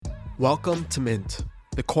Welcome to Mint,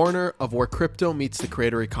 the corner of where crypto meets the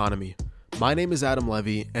creator economy. My name is Adam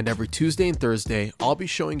Levy, and every Tuesday and Thursday, I'll be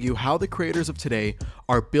showing you how the creators of today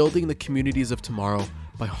are building the communities of tomorrow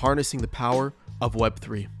by harnessing the power of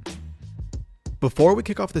Web3. Before we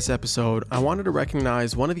kick off this episode, I wanted to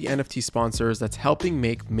recognize one of the NFT sponsors that's helping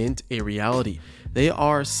make Mint a reality. They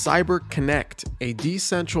are CyberConnect, a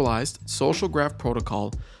decentralized social graph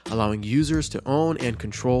protocol allowing users to own and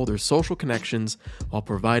control their social connections while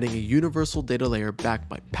providing a universal data layer backed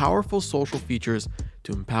by powerful social features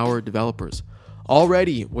to empower developers.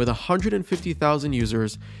 Already, with 150,000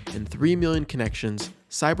 users and 3 million connections,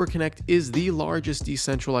 CyberConnect is the largest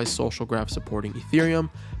decentralized social graph supporting Ethereum,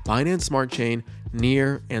 Binance Smart Chain,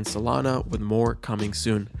 Near, and Solana, with more coming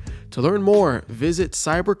soon. To learn more, visit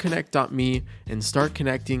cyberconnect.me and start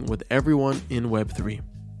connecting with everyone in Web3.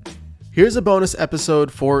 Here's a bonus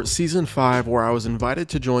episode for Season 5 where I was invited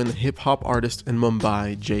to join the hip-hop artist in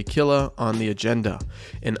Mumbai, Jay Killa, on The Agenda,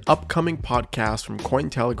 an upcoming podcast from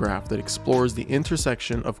Cointelegraph that explores the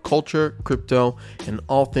intersection of culture, crypto, and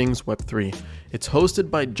all things Web3. It's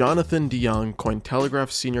hosted by Jonathan DeYoung,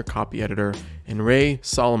 Cointelegraph senior copy editor, and Ray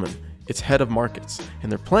Solomon, its head of markets,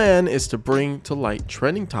 and their plan is to bring to light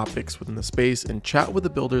trending topics within the space and chat with the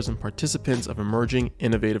builders and participants of emerging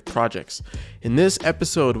innovative projects. In this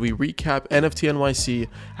episode, we recap NFT NYC,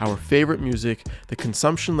 our favorite music, the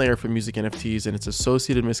consumption layer for music NFTs and its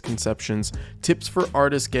associated misconceptions, tips for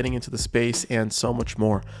artists getting into the space, and so much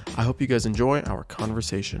more. I hope you guys enjoy our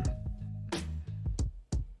conversation.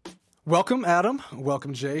 Welcome, Adam.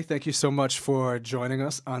 Welcome, Jay. Thank you so much for joining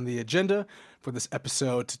us on The Agenda for this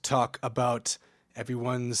episode to talk about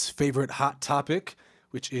everyone's favorite hot topic,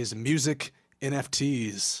 which is music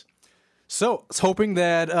NFTs. So I was hoping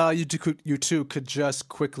that you two could just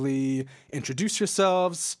quickly introduce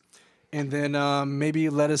yourselves and then maybe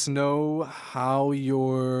let us know how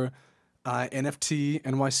your NFT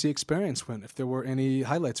NYC experience went, if there were any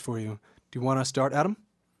highlights for you. Do you want to start, Adam?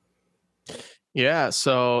 Yeah,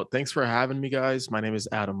 so thanks for having me, guys. My name is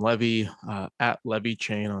Adam Levy, at Levy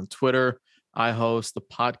Chain on Twitter. I host the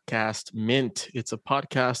podcast Mint. It's a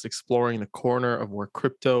podcast exploring the corner of where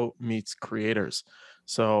crypto meets creators.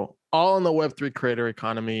 So all in the Web3 creator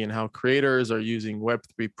economy and how creators are using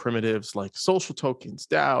Web3 primitives like social tokens,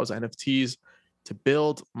 DAOs, NFTs to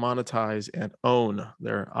build, monetize, and own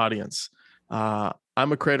their audience. I'm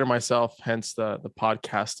a creator myself, hence the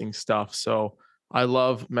podcasting stuff. So I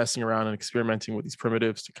love messing around and experimenting with these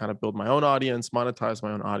primitives to kind of build my own audience, monetize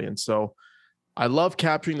my own audience. So I love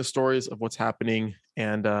capturing the stories of what's happening.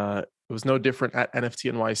 And it was no different at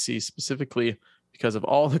NFT NYC, specifically because of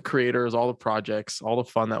all the creators, all the projects, all the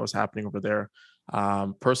fun that was happening over there.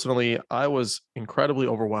 Personally, I was incredibly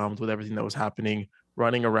overwhelmed with everything that was happening,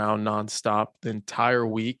 running around nonstop the entire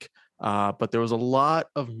week. But there was a lot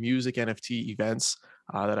of music NFT events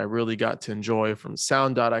that I really got to enjoy, from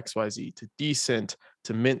Sound.xyz to Decent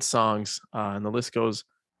to Mint Songs, and the list goes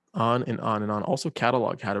on and on and on. Also,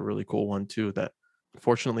 Catalog had a really cool one too that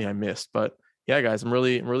unfortunately I missed. But yeah, guys, I'm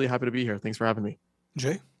really happy to be here. Thanks for having me.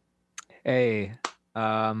 Jay? Hey,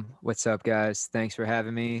 what's up, guys? Thanks for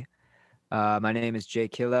having me. My name is Jay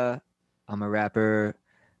Killa. I'm a rapper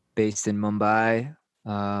based in Mumbai.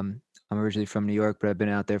 I'm originally from New York, but I've been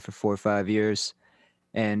out there for 4 or 5 years.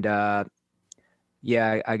 And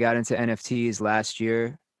yeah, I got into NFTs last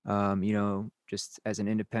year. Just as an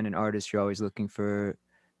independent artist, you're always looking for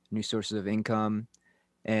new sources of income.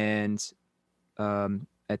 And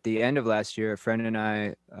at the end of last year, a friend and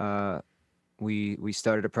I, we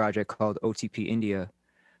started a project called OTP India,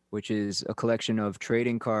 which is a collection of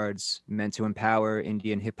trading cards meant to empower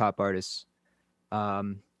Indian hip hop artists.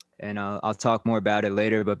 And I'll talk more about it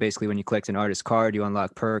later, but basically when you collect an artist card, you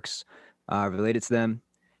unlock perks related to them.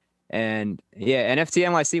 And yeah, NFT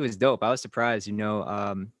NYC was dope. I was surprised,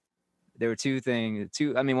 there were two things.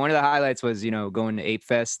 One of the highlights was, going to Ape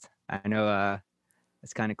Fest. I know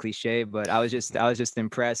it's kind of cliche, but I was just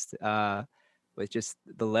impressed with just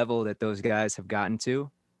the level that those guys have gotten to.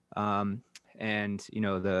 And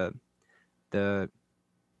the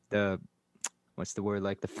what's the word,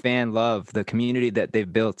 like the fan love, the community that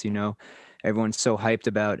they've built, everyone's so hyped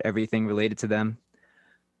about everything related to them.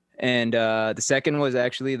 And the second was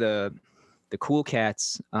actually the Cool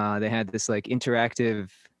Cats. They had this like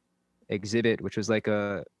interactive exhibit, which was like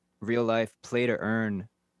a real life play to earn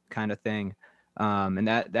kind of thing. And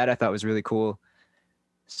that I thought was really cool.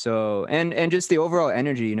 So, and just the overall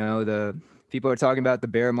energy, the people are talking about the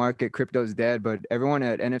bear market, crypto's dead, but everyone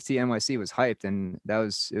at NFT NYC was hyped, and it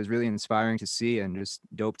was really inspiring to see and just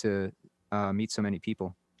dope to meet so many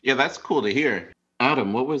people. Yeah, that's cool to hear.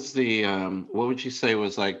 Adam, what would you say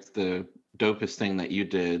was like the dopest thing that you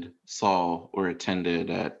did, saw, or attended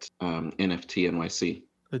at NFT NYC?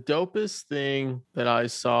 The dopest thing that I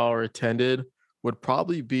saw or attended would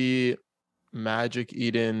probably be Magic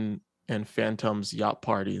Eden and Phantom's yacht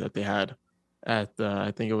party that they had at the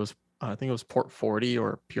I think it was Port 40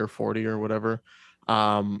 or Pier 40 or whatever.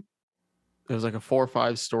 Um, it was like a 4 or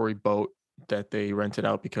 5 story boat that they rented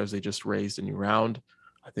out because they just raised a new round.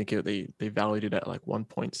 I think they valued it at like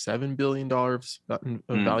 $1.7 billion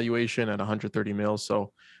valuation at 130 mils.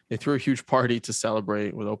 So they threw a huge party to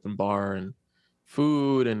celebrate with open bar and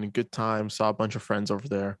food and a good time. Saw a bunch of friends over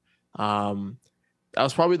there. That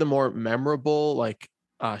was probably the more memorable, like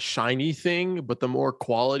shiny thing, but the more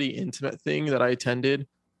quality, intimate thing that I attended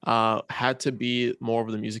had to be more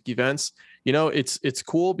of the music events. It's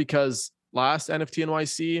cool because last NFT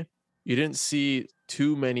NYC, you didn't see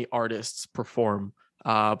too many artists perform.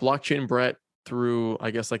 Blockchain Brett threw, I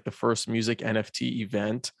guess, like the first music NFT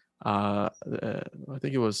event. I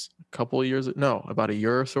think it was about a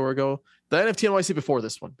year or so ago. The NFT NYC before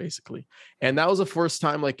this one, basically, and that was the first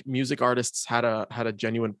time like music artists had a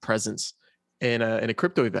genuine presence in a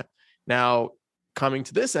crypto event. Now, coming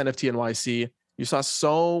to this NFT NYC, you saw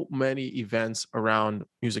so many events around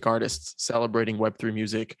music artists celebrating Web3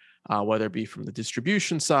 music, whether it be from the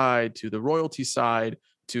distribution side to the royalty side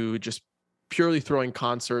to just purely throwing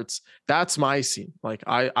concerts. That's my scene. Like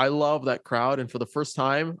I love that crowd. And for the first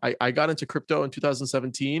time, I got into crypto in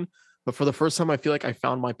 2017, but for the first time, I feel like I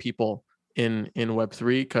found my people in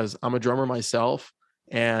Web3 because I'm a drummer myself.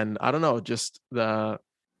 And I don't know, just the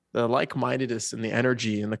like-mindedness and the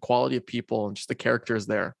energy and the quality of people and just the characters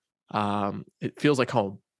there. It feels like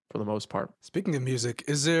home for the most part. Speaking of music,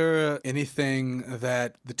 is there anything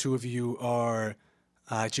that the two of you are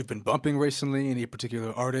that you've been bumping recently? Any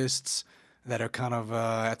particular artists that are kind of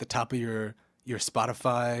at the top of your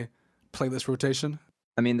Spotify playlist rotation?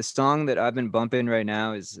 I mean, the song that I've been bumping right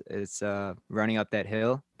now is "Running Up That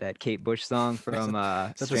Hill," that Kate Bush song from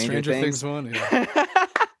That's the Stranger Things one. Yeah.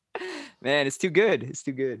 Man, it's too good. It's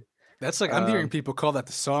too good. That's like I'm hearing people call that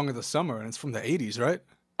the song of the summer, and it's from the '80s, right?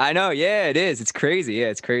 I know. Yeah, it is. It's crazy. Yeah,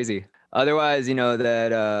 it's crazy. Otherwise,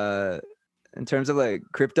 that in terms of like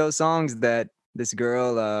crypto songs, that this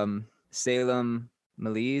girl, Salem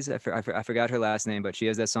Malise, I forgot her last name, but she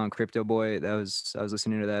has that song "Crypto Boy." I was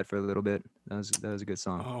listening to that for a little bit. That was a good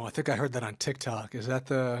song. Oh, I think I heard that on TikTok. Is that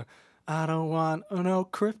the "I don't want no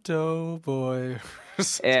crypto boy"?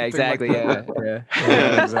 Yeah, exactly. Like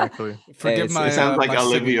Yeah, Exactly. Forgive it's- my. It sounds like my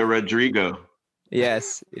Olivia Rodrigo.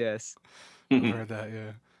 yes. I heard that.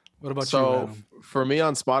 Yeah. What about you, So Adam? for me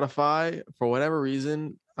on Spotify, for whatever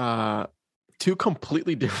reason, two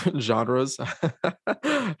completely different genres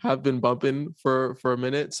have been bumping for a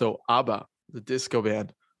minute. So ABBA, the disco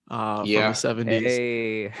band from Yeah. the 70s.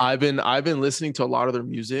 Hey. I've been listening to a lot of their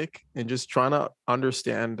music and just trying to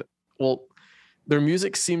understand. Well, their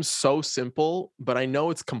music seems so simple, but I know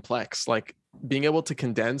it's complex. Like being able to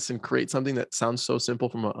condense and create something that sounds so simple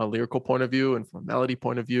from a lyrical point of view and from a melody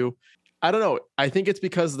point of view. I don't know. I think it's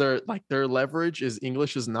because their leverage is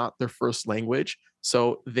English is not their first language,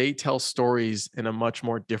 so they tell stories in a much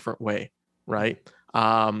more different way, right?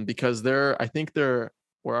 Because I think they're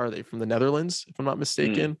where are they, from the Netherlands, if I'm not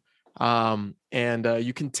mistaken. And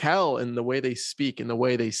you can tell in the way they speak, in the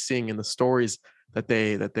way they sing, in the stories that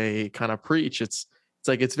they kind of preach. It's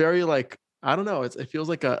like it's very like I don't know. It feels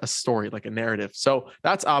like a story, like a narrative. So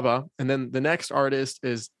that's ABBA, and then the next artist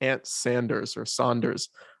is Ant Sanders or Saunders.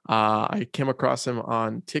 I came across him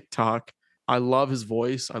on TikTok. I love his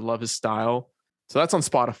voice. I love his style. So that's on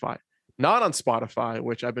Spotify. Not on Spotify,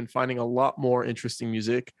 which I've been finding a lot more interesting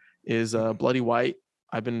music, is Bloody White.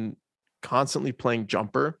 I've been constantly playing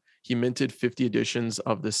Jumper. He minted 50 editions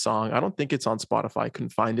of this song. I don't think it's on Spotify. I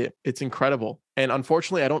couldn't find it. It's incredible. And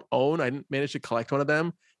unfortunately, I didn't manage to collect one of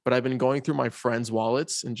them, but I've been going through my friends'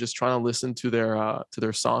 wallets and just trying to listen to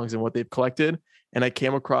their songs and what they've collected. And I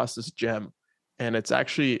came across this gem. And it's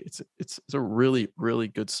actually it's a really, really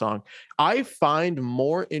good song. I find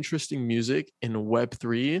more interesting music in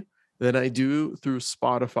Web3 than I do through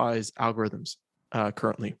Spotify's algorithms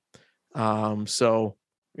currently. So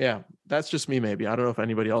yeah, that's just me. Maybe I don't know if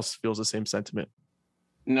anybody else feels the same sentiment.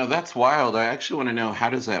 No, that's wild. I actually want to know, how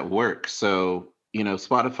does that work? So,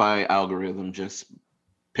 Spotify algorithm just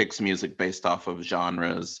picks music based off of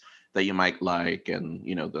genres that you might like, and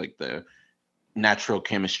like the natural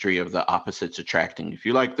chemistry of the opposites attracting. If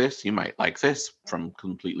you like this, you might like this from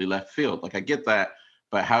completely left field. Like I get that,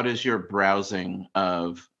 but how does your browsing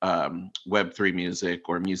of Web3 music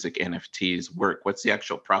or music NFTs work? What's the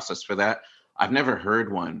actual process for that? I've never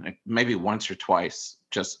heard one, maybe once or twice,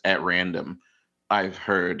 just at random. I've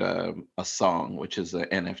heard a song, which is an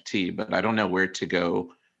NFT, but I don't know where to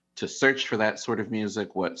go to search for that sort of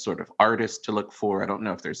music, what sort of artist to look for. I don't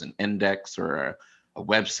know if there's an index or a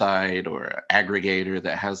website or an aggregator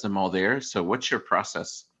that has them all there. So what's your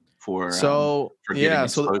process So for getting yeah,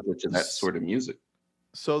 exposure to that sort of music?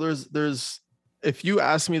 so there's if you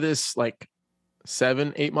asked me this like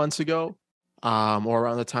 7-8 months ago, or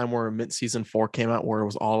around the time where Mint Season 4 came out, where it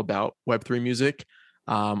was all about Web3 music,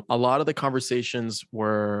 a lot of the conversations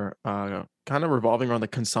were kind of revolving around the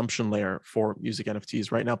consumption layer for music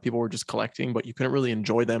NFTs. Right now, people were just collecting, but you couldn't really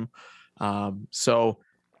enjoy them. So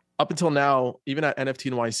up until now, even at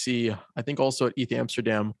NFT NYC, I think also at ETH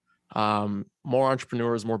Amsterdam, more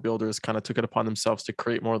entrepreneurs, more builders kind of took it upon themselves to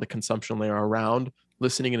create more of the consumption layer around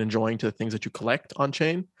listening and enjoying to the things that you collect on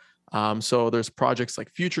chain. So there's projects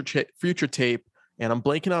like Future Tape, and I'm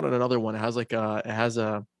blanking out on another one. It has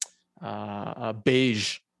a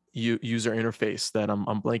beige user interface that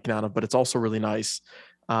I'm blanking out of, but it's also really nice.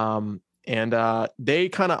 And they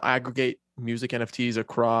kind of aggregate music NFTs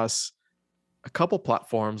across a couple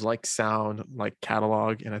platforms like Sound, like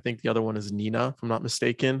Catalog, and I think the other one is Nina, if I'm not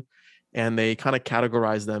mistaken. And they kind of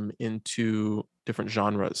categorize them into different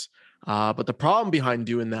genres. But the problem behind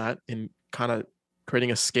doing that and kind of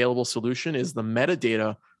creating a scalable solution is the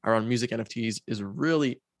metadata around music NFTs is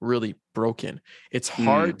really, really broken. It's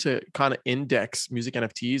hard to kind of index music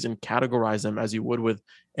NFTs and categorize them as you would with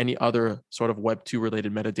any other sort of Web2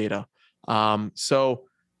 related metadata. So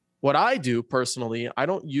what I do personally, I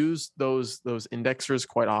don't use those indexers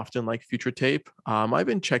quite often, like Future Tape. I've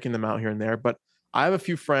been checking them out here and there, but I have a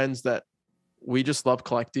few friends that we just love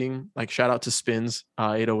collecting. Like shout out to Spins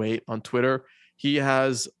 808 on Twitter. He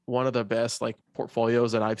has one of the best like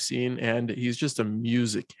portfolios that I've seen, and he's just a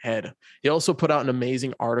music head. He also put out an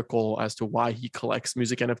amazing article as to why he collects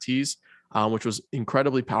music NFTs, which was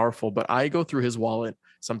incredibly powerful. But I go through his wallet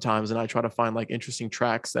sometimes and I try to find like interesting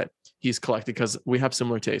tracks that he's collected because we have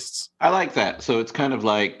similar tastes. I like that. So it's kind of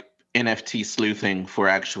like NFT sleuthing for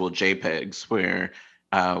actual JPEGs, where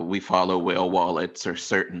we follow whale wallets or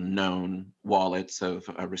certain known wallets of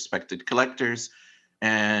respected collectors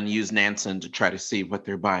and use Nansen to try to see what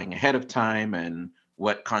they're buying ahead of time and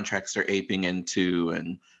what contracts they're aping into,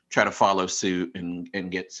 and try to follow suit and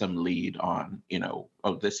get some lead on,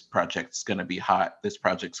 oh, this project's going to be hot, this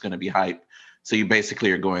project's going to be hype. So you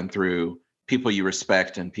basically are going through people you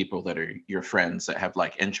respect and people that are your friends that have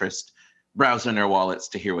like interest, browsing their wallets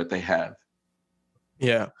to hear what they have.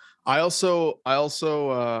 Yeah. I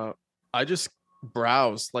just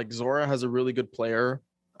browse. Like Zora has a really good player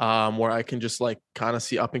where I can just like kind of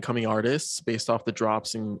see up and coming artists based off the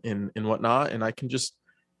drops and whatnot. And I can just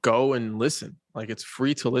go and listen. Like it's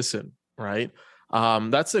free to listen, right?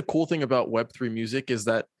 That's the cool thing about Web3 music is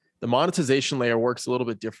that the monetization layer works a little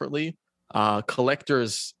bit differently.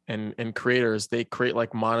 Collectors and creators, they create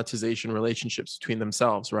like monetization relationships between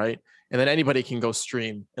themselves, right? And then anybody can go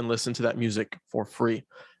stream and listen to that music for free.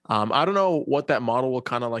 I don't know what that model will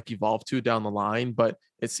kind of like evolve to down the line, but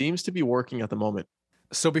it seems to be working at the moment.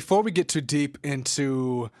 So before we get too deep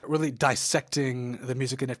into really dissecting the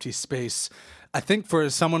music NFT space, I think for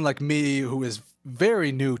someone like me who is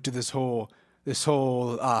very new to this whole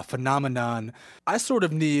phenomenon, I sort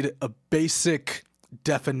of need a basic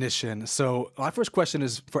definition. So my first question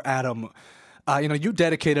is for Adam. You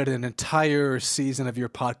dedicated an entire season of your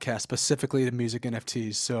podcast specifically to music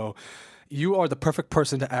NFTs. So you are the perfect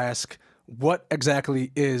person to ask, what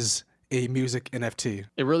exactly is a music NFT?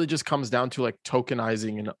 It really just comes down to like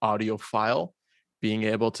tokenizing an audio file, being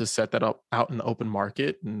able to set that up out in the open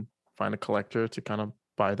market and find a collector to kind of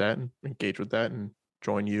buy that and engage with that and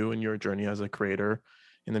join you in your journey as a creator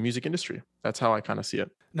in the music industry. That's how I kind of see it.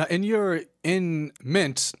 Now, in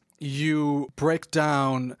Mint, you break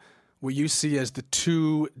down what you see as the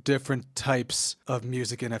two different types of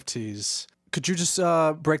music NFTs. Could you just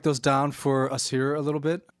break those down for us here a little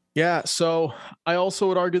bit? Yeah, so I also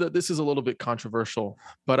would argue that this is a little bit controversial,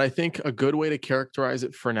 but I think a good way to characterize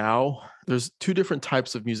it for now, there's two different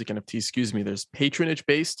types of music NFTs, There's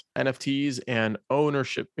patronage-based NFTs and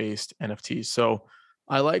ownership-based NFTs. So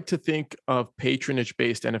I like to think of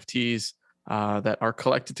patronage-based NFTs that are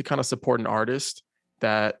collected to kind of support an artist,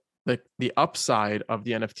 that the upside of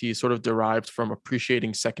the NFT is sort of derived from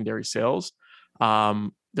appreciating secondary sales.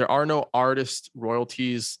 There are no artist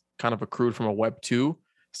royalties kind of accrued from a Web2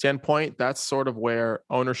 standpoint. That's sort of where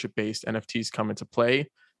ownership-based NFTs come into play.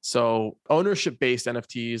 So ownership-based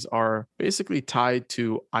NFTs are basically tied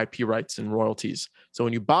to IP rights and royalties. So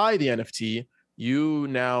when you buy the NFT, you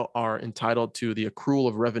now are entitled to the accrual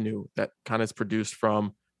of revenue that kind of is produced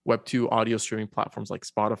from Web2 audio streaming platforms like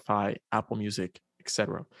Spotify, Apple Music,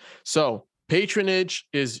 etc. So Patronage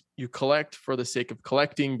is you collect for the sake of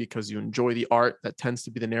collecting because you enjoy the art. That tends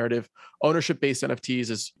to be the narrative. Ownership-based NFTs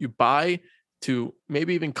is you buy to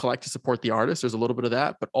maybe even collect to support the artist. There's a little bit of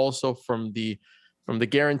that, but also from the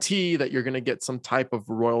guarantee that you're going to get some type of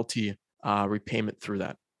royalty repayment through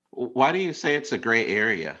that. Why do you say it's a gray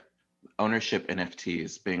area? Ownership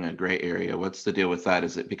NFTs being a gray area. What's the deal with that?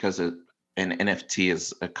 Is it because an NFT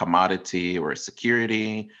is a commodity or a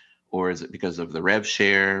security, or is it because of the rev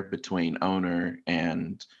share between owner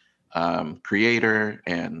and creator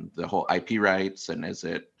and the whole IP rights? And is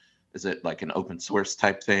it like an open source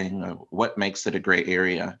type thing? What makes it a gray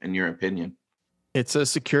area in your opinion? It's a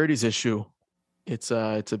securities issue. It's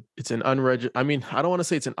an unregistered. I mean, I don't want to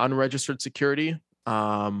say it's an unregistered security,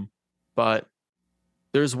 but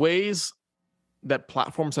there's ways that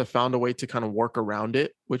platforms have found a way to kind of work around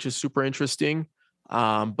it, which is super interesting.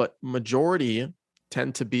 But majority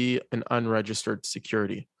tend to be an unregistered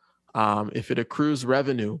security. If it accrues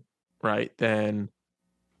revenue, right, then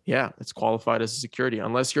yeah, it's qualified as a security,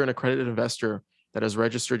 unless you're an accredited investor that has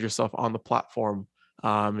registered yourself on the platform,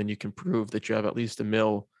 and you can prove that you have at least $1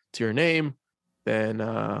 million to your name. Then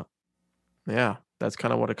yeah, that's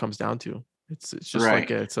kind of what it comes down to. It's just Right. like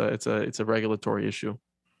it's a regulatory issue.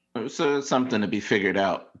 So it's something to be figured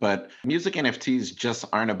out. But music NFTs just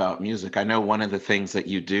aren't about music. I know one of the things that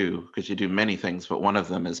you do, because you do many things, but one of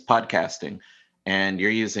them is podcasting. And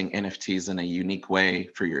you're using NFTs in a unique way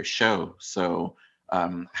for your show. So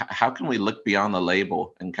how can we look beyond the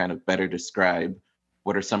label and kind of better describe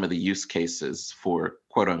what are some of the use cases for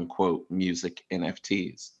quote unquote music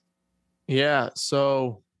NFTs? Yeah.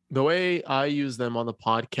 So the way I use them on the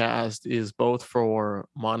podcast is both for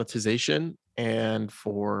monetization and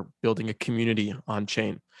for building a community on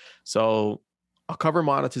chain. So I'll cover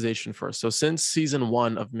monetization first. So since season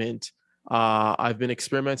 1 of Mint, I've been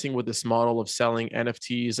experimenting with this model of selling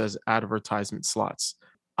NFTs as advertisement slots.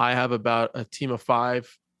 I have about a team of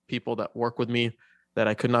 5 people that work with me that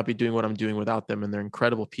I could not be doing what I'm doing without them. And they're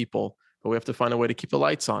incredible people, but we have to find a way to keep the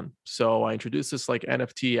lights on. So I introduced this like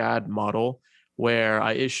NFT ad model where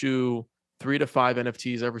I issue 3 to 5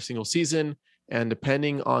 NFTs every single season. And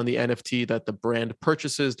depending on the NFT that the brand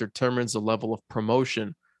purchases determines the level of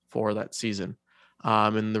promotion for that season.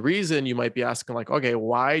 And the reason you might be asking like, okay,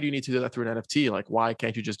 why do you need to do that through an NFT? Like, why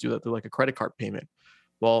can't you just do that through like a credit card payment?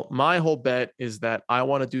 Well, my whole bet is that I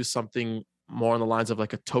want to do something more on the lines of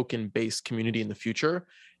like a token-based community in the future.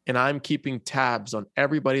 And I'm keeping tabs on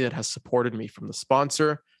everybody that has supported me, from the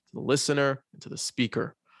sponsor to the listener and to the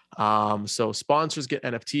speaker. So sponsors get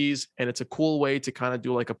NFTs, and it's a cool way to kind of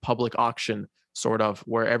do like a public auction, sort of,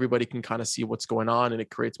 where everybody can kind of see what's going on, and it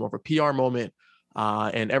creates more of a PR moment.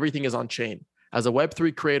 And everything is on chain. As a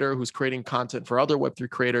Web3 creator who's creating content for other Web3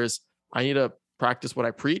 creators, I need to practice what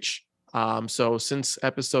I preach. So since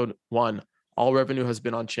episode 1, all revenue has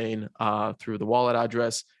been on chain through the wallet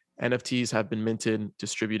address. NFTs have been minted,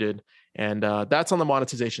 distributed, and that's on the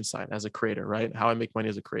monetization side as a creator, right? How I make money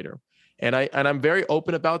as a creator. And I'm very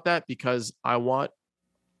open about that because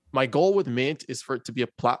my goal with Mint is for it to be a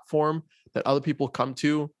platform that other people come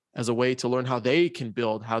to as a way to learn how they can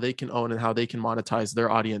build, how they can own, and how they can monetize their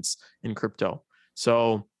audience in crypto.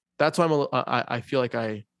 So that's why I feel like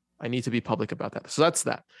I need to be public about that. So that's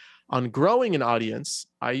that. On growing an audience,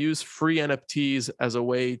 I use free NFTs as a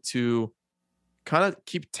way to kind of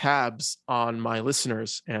keep tabs on my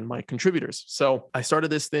listeners and my contributors. So I started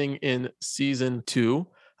this thing in season 2,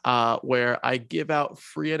 where I give out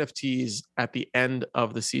free NFTs at the end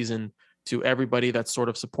of the season to everybody that sort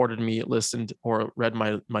of supported me, listened, or read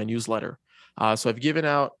my newsletter. So I've given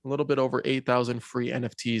out a little bit over 8,000 free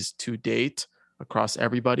NFTs to date across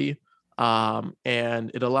everybody.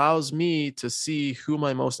 And it allows me to see who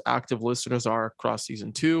my most active listeners are across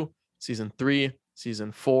season 2, season 3,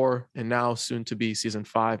 season 4, and now soon to be season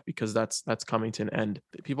 5, because that's coming to an end.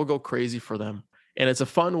 People go crazy for them. And it's a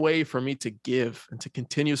fun way for me to give and to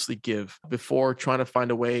continuously give before trying to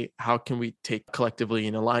find a way, how can we take collectively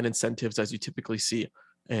and align incentives as you typically see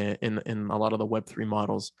in a lot of the Web3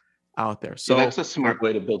 models out there. So that's a smart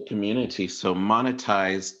way to build community. So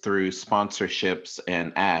monetize through sponsorships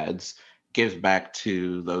and ads, give back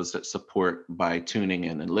to those that support by tuning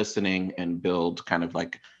in and listening, and build kind of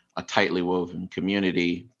like a tightly woven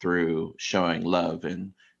community through showing love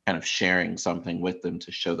and kind of sharing something with them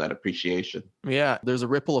to show that appreciation. Yeah, there's a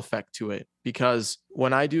ripple effect to it, because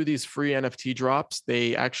when I do these free NFT drops,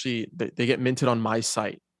 they get minted on my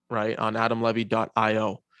site, right? On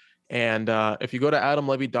adamlevy.io. And if you go to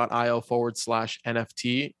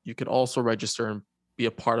adamlevy.io/NFT, you can also register and be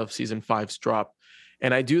a part of season 5's drop.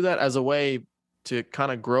 And I do that as a way to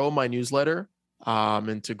kind of grow my newsletter,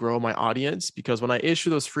 and to grow my audience, because when I issue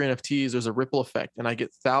those free NFTs, there's a ripple effect and I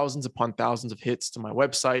get thousands upon thousands of hits to my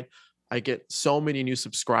website. I get so many new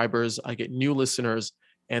subscribers, I get new listeners,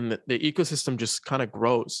 and the ecosystem just kind of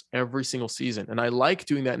grows every single season. And I like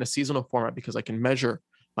doing that in a seasonal format because I can measure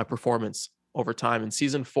my performance over time. And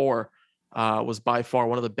season 4 was by far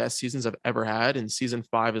one of the best seasons I've ever had. And season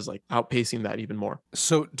 5 is like outpacing that even more.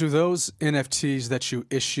 So do those NFTs that you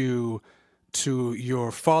issue to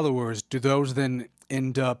your followers, do those then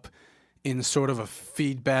end up in sort of a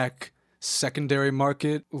feedback secondary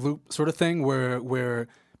market loop sort of thing where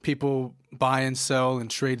people buy and sell and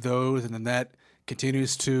trade those, and then that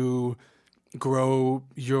continues to grow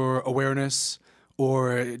your awareness?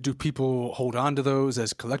 Or do people hold on to those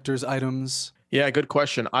as collector's items? Yeah, good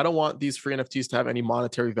question. I don't want these free NFTs to have any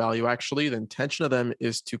monetary value. Actually, the intention of them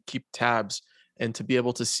is to keep tabs and to be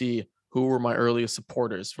able to see who were my earliest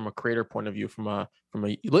supporters from a creator point of view, from a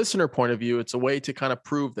listener point of view. It's a way to kind of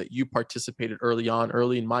prove that you participated early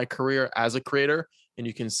in my career as a creator. And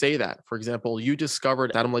you can say that, for example, you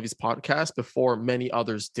discovered Adam Levy's podcast before many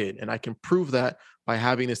others did. And I can prove that by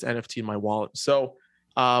having this NFT in my wallet. So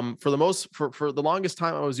for the longest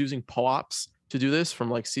time, I was using POAPs to do this from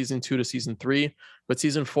like season 2 to season 3. But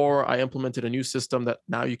season 4, I implemented a new system that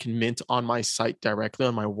now you can mint on my site directly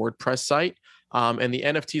on my WordPress site. And the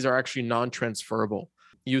NFTs are actually non-transferable.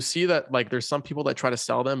 You see that like there's some people that try to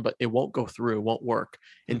sell them, but it won't go through, it won't work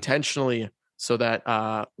intentionally, so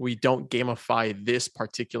that we don't gamify this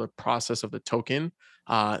particular process of the token.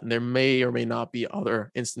 There may or may not be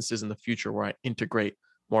other instances in the future where I integrate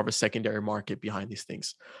more of a secondary market behind these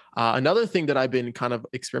things. Another thing that I've been kind of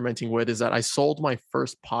experimenting with is that I sold my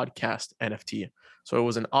first podcast NFT. So it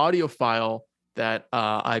was an audio file that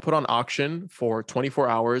I put on auction for 24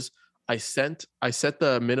 hours. I set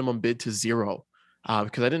the minimum bid to 0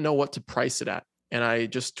 because I didn't know what to price it at. And I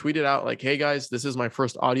just tweeted out like, hey guys, this is my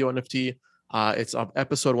first audio NFT. It's of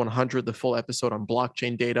episode 100, the full episode on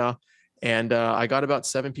blockchain data. And I got about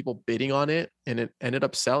 7 people bidding on it, and it ended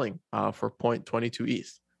up selling for 0.22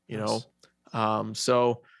 ETH, Nice.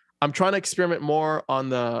 So I'm trying to experiment more on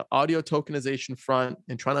the audio tokenization front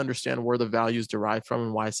and trying to understand where the value is derived from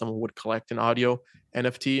and why someone would collect an audio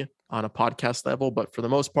NFT on a podcast level. But for the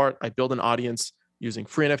most part, I build an audience using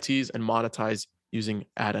free NFTs and monetize using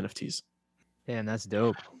ad NFTs. Damn, that's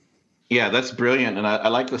dope. Yeah, that's brilliant. And I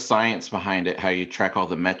like the science behind it, how you track all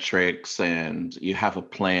the metrics and you have a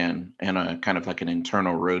plan and a kind of like an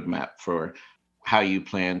internal roadmap for how you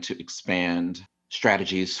plan to expand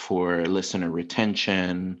strategies for listener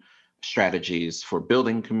retention, strategies for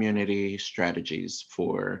building community, strategies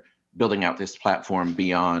for building out this platform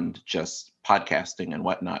beyond just podcasting and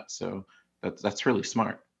whatnot. So that's really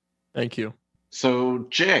smart. Thank you. So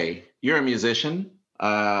Jay, you're a musician,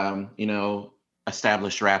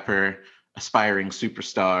 established rapper, aspiring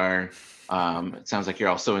superstar. It sounds like you're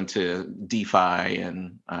also into DeFi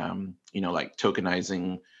and like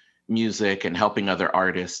tokenizing music and helping other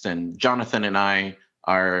artists. And Jonathan and I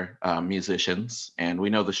are musicians, and we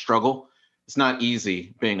know the struggle. It's not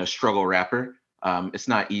easy being a struggle rapper. It's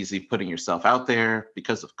not easy putting yourself out there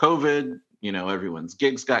because of COVID. Everyone's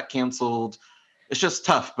gigs got canceled. It's just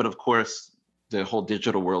tough. But of course, the whole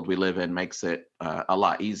digital world we live in makes it a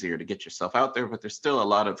lot easier to get yourself out there, but there's still a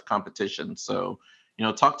lot of competition. So,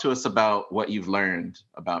 talk to us about what you've learned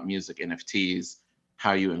about music NFTs,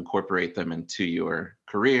 how you incorporate them into your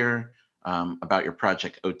career, about your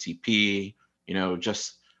project OTP,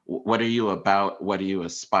 just what are you about? What do you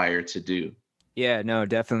aspire to do? Yeah, no,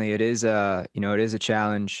 definitely. It is it is a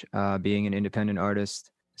challenge being an independent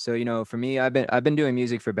artist. So, for me, I've been doing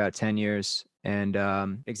music for about 10 years. And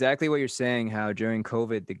exactly what you're saying, how during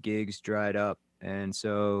COVID, the gigs dried up. And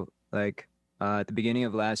so like at the beginning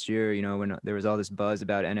of last year, when there was all this buzz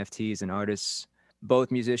about NFTs and artists,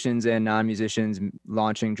 both musicians and non-musicians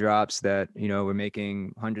launching drops that, were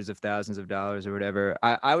making hundreds of thousands of dollars or whatever.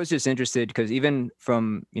 I was just interested because even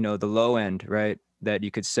from, the low end, right, that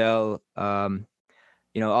you could sell,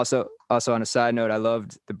 also on a side note, I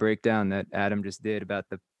loved the breakdown that Adam just did about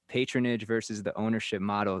the patronage versus the ownership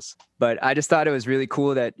models. But I just thought it was really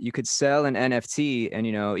cool that you could sell an NFT and,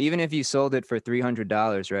 even if you sold it for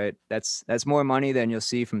 $300, right, that's more money than you'll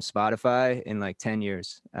see from Spotify in like 10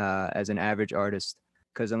 years as an average artist.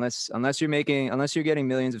 Because unless you're getting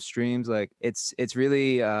millions of streams, like it's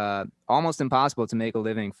really almost impossible to make a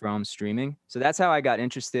living from streaming. So that's how I got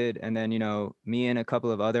interested. And then, me and a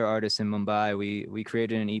couple of other artists in Mumbai, we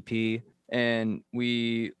created an EP. and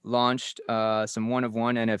we launched some one of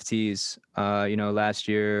one NFTs, last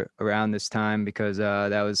year around this time, because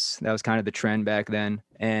that was kind of the trend back then.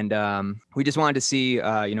 And we just wanted to see,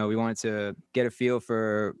 we wanted to get a feel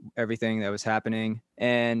for everything that was happening.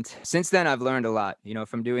 And since then, I've learned a lot,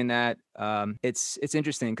 from doing that. It's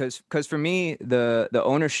interesting because for me, the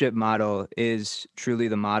ownership model is truly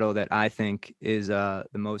the model that I think is the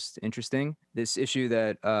most interesting. This issue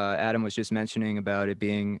that Adam was just mentioning about it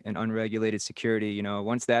being an unregulated security,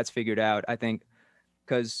 once that's figured out, I think,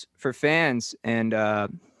 because for fans and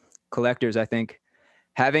collectors, I think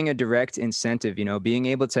having a direct incentive, being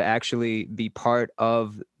able to actually be part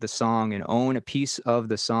of the song and own a piece of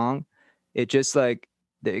the song, it just like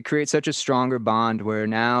it creates such a stronger bond where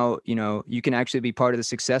now, you can actually be part of the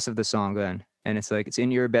success of the song then. And it's like, it's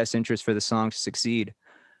in your best interest for the song to succeed.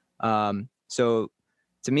 So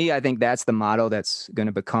to me, I think that's the model that's going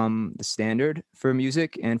to become the standard for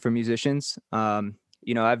music and for musicians.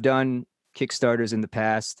 I've done Kickstarters in the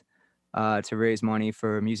past to raise money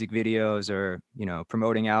for music videos or,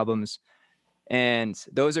 promoting albums. And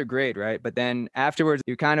those are great, right? But then afterwards,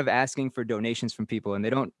 you're kind of asking for donations from people,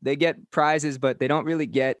 and they get prizes, but they don't really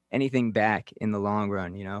get anything back in the long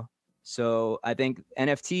run, So I think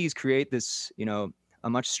NFTs create this, a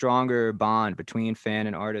much stronger bond between fan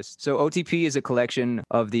and artist. So OTP is a collection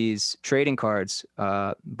of these trading cards,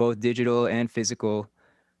 both digital and physical,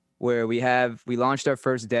 where we launched our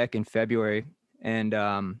first deck in February. And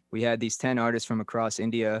we had these 10 artists from across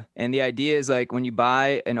India. And the idea is like when you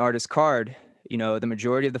buy an artist card, the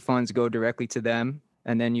majority of the funds go directly to them.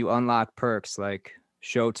 And then you unlock perks like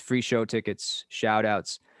free show tickets, shout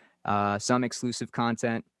outs, some exclusive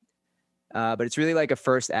content. But it's really like a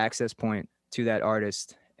first access point to that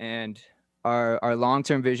artist. And our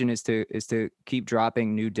long-term vision is to keep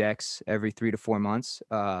dropping new decks every 3 to 4 months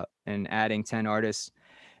and adding 10 artists.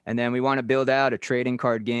 And then we want to build out a trading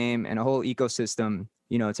card game and a whole ecosystem,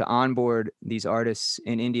 to onboard these artists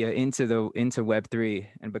in India into Web3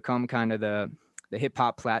 and become kind of the hip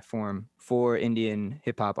hop platform for Indian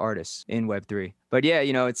hip hop artists in Web3. But yeah,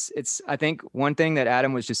 it's I think one thing that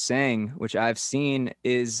Adam was just saying, which I've seen,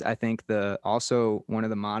 is I think also one of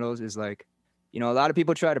the models is like, a lot of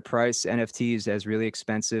people try to price NFTs as really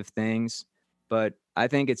expensive things, but I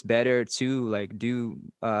think it's better to like do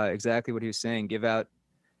exactly what he was saying, give out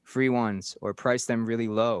free ones or price them really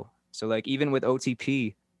low. So like even with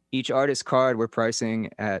OTP, each artist card we're pricing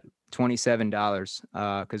at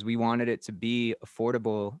 $27 because we wanted it to be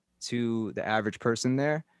affordable to the average person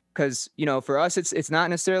there. Because for us, it's not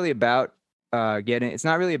necessarily about it's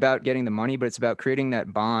not really about getting the money, but it's about creating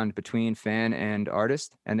that bond between fan and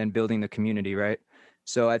artist and then building the community, right?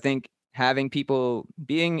 So I think having people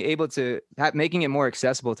being able to making it more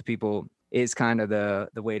accessible to people is kind of the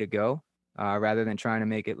way to go, rather than trying to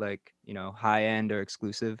make it like, high end or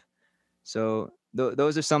exclusive. So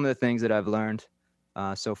those are some of the things that I've learned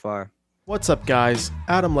so far. What's up, guys?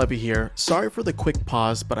 Adam Levy here. Sorry for the quick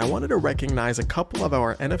pause, but I wanted to recognize a couple of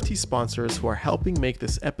our NFT sponsors who are helping make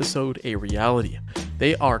this episode a reality.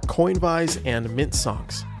 They are Coinvise and Mint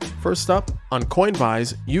Songs. First up, on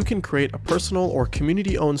Coinvise, you can create a personal or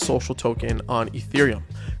community-owned social token on Ethereum.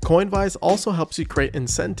 Coinvise also helps you create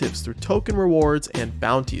incentives through token rewards and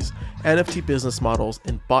bounties, NFT business models,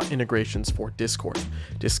 and bot integrations for Discord.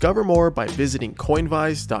 Discover more by visiting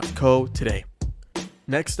coinvise.co today.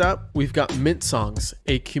 Next up, we've got Mint Songs,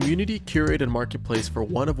 a community-curated marketplace for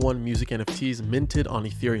one-of-one music NFTs minted on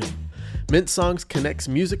Ethereum. Mint Songs connects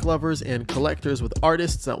music lovers and collectors with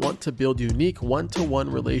artists that want to build unique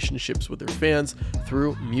one-to-one relationships with their fans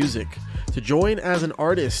through music. To join as an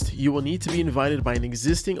artist, you will need to be invited by an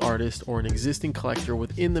existing artist or an existing collector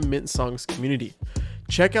within the Mint Songs community.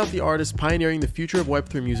 Check out the artists pioneering the future of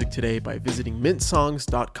Web3 music today by visiting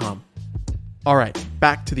mintsongs.com. All right,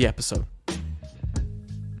 back to the episode.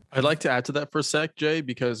 I'd like to add to that for a sec, Jay,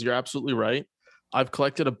 because you're absolutely right. I've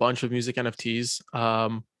collected a bunch of music NFTs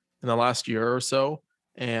in the last year or so,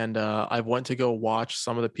 and I've went to go watch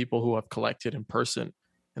some of the people who have collected in person.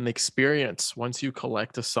 And the experience, once you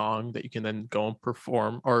collect a song that you can then go and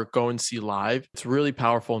perform or go and see live, it's really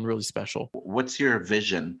powerful and really special. What's your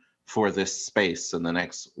vision for this space in the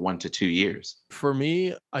next 1 to 2 years? For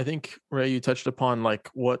me, I think, Ray, you touched upon like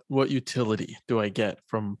what utility do I get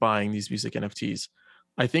from buying these music NFTs?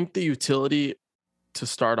 I think the utility to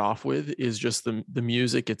start off with is just the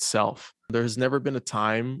music itself. There's never been a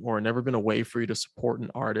time or never been a way for you to support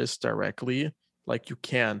an artist directly like you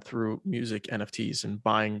can through music NFTs and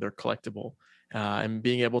buying their collectible, and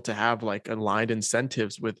being able to have like aligned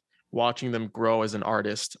incentives with watching them grow as an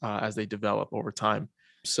artist as they develop over time.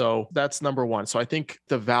 So that's number one. So I think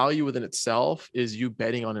the value within itself is you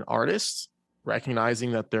betting on an artist,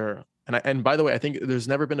 recognizing that they're, and by the way, I think there's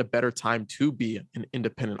never been a better time to be an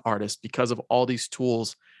independent artist because of all these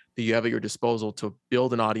tools that you have at your disposal to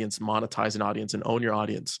build an audience, monetize an audience, and own your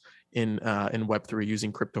audience in Web3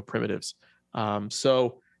 using crypto primitives.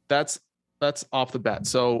 So that's off the bat.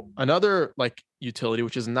 So another like utility,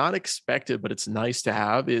 which is not expected, but it's nice to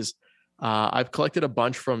have, is I've collected a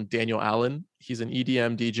bunch from Daniel Allen. He's an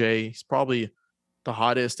EDM DJ. He's probably the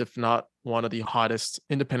hottest, if not one of the hottest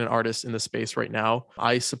independent artists in the space right now.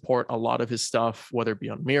 I support a lot of his stuff, whether it be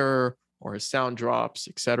on Mirror or his sound drops,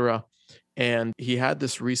 etc. And he had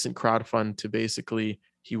this recent crowdfund to basically,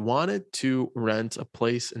 he wanted to rent a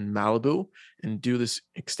place in Malibu and do this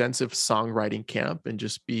extensive songwriting camp and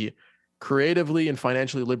just be creatively and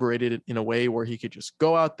financially liberated in a way where he could just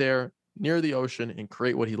go out there near the ocean and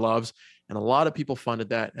create what he loves. And a lot of people funded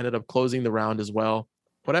that, ended up closing the round as well.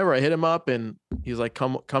 Whatever, I hit him up and he's like,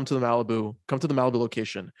 come to the Malibu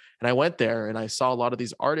location. And I went there and I saw a lot of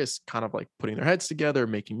these artists kind of like putting their heads together,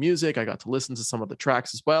 making music. I got to listen to some of the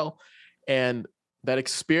tracks as well. And that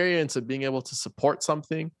experience of being able to support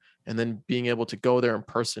something and then being able to go there in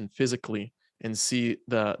person physically and see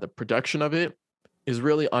the production of it is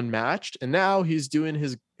really unmatched. And now he's doing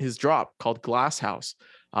his drop called Glass House.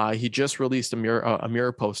 He just released a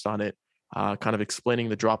mirror post on it, kind of explaining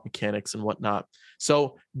the drop mechanics and whatnot.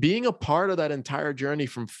 So being a part of that entire journey,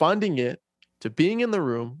 from funding it to being in the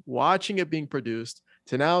room, watching it being produced,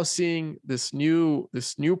 to now seeing this new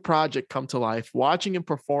project come to life, watching him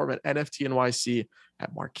perform at NFT NYC,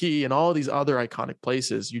 at Marquee, and all these other iconic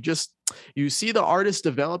places, you see the artist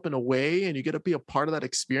develop in a way, and you get to be a part of that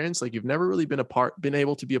experience like you've never really been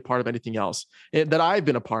able to be a part of anything else that I've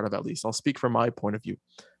been a part of. At least I'll speak from my point of view.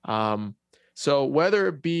 So whether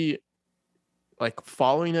it be like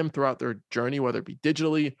following them throughout their journey, whether it be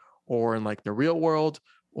digitally or in like the real world,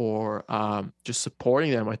 or just supporting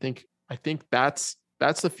them, I think that's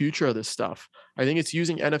the future of this stuff. I think it's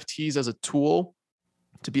using NFTs as a tool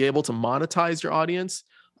to be able to monetize your audience,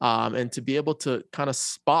 and to be able to kind of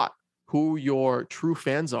spot who your true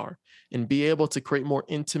fans are and be able to create more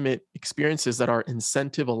intimate experiences that are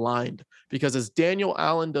incentive aligned. Because as Daniel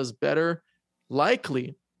Allen does better,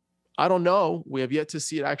 likely, I don't know, we have yet to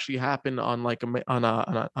see it actually happen on like on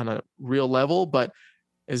a real level, but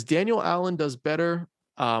as Daniel Allen does better,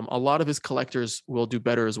 a lot of his collectors will do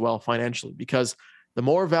better as well financially, because the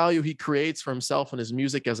more value he creates for himself and his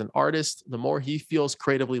music as an artist, the more he feels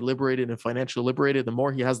creatively liberated and financially liberated, the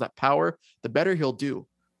more he has that power, the better he'll do,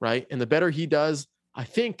 right? And the better he does, I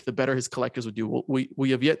think the better his collectors would do.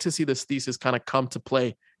 We have yet to see this thesis kind of come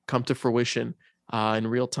to fruition in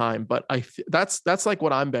real time. But that's like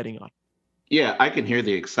what I'm betting on. Yeah, I can hear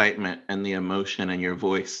the excitement and the emotion in your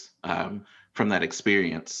voice from that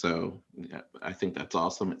experience. So yeah, I think that's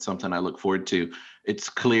awesome. It's something I look forward to. It's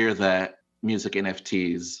clear that music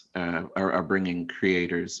NFTs are bringing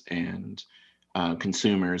creators and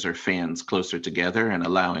consumers or fans closer together and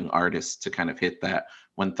allowing artists to kind of hit that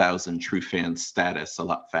 1,000 true fan status a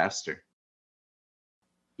lot faster.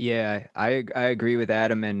 Yeah, I agree with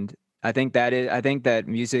Adam, and I think that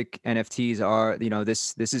music NFTs are,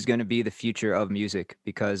 this is going to be the future of music,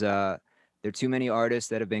 because there are too many artists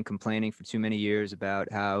that have been complaining for too many years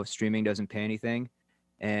about how streaming doesn't pay anything,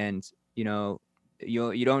 and you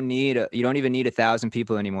don't even need 1,000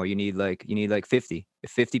 people anymore. You need like 50.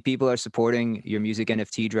 If 50 people are supporting your music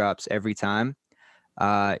NFT drops every time,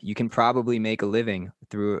 you can probably make a living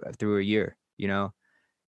through a year,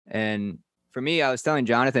 And for me, I was telling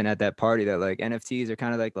Jonathan at that party that like NFTs are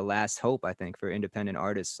kind of like the last hope, I think, for independent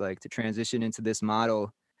artists, like to transition into this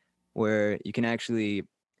model where you can actually,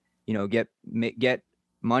 get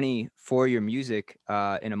money for your music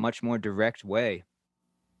in a much more direct way.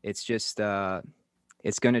 It's just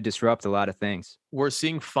it's going to disrupt a lot of things. We're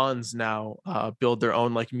seeing funds now build their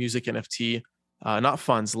own like music NFT, not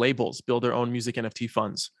funds, labels build their own music NFT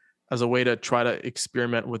funds as a way to try to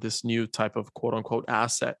experiment with this new type of quote unquote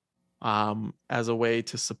asset, as a way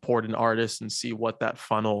to support an artist and see what that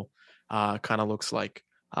funnel kind of looks like.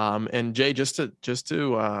 And Jay, just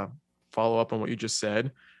to follow up on what you just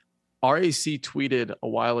said, RAC tweeted a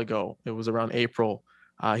while ago, it was around April,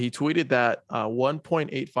 he tweeted that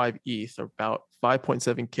 1.85 ETH, or about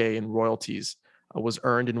 5.7K in royalties, was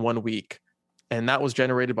earned in 1 week. And that was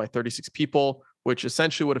generated by 36 people, which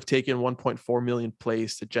essentially would have taken 1.4 million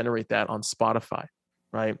plays to generate that on Spotify,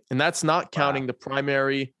 right? And that's not counting the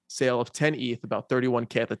primary sale of 10 ETH, about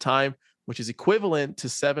 31K at the time, which is equivalent to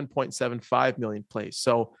 7.75 million plays.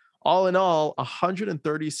 So all in all,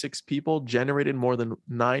 136 people generated more than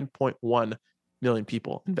 9.1 million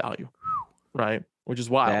people in value. right? Which is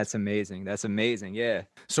wild. That's amazing. That's amazing. Yeah.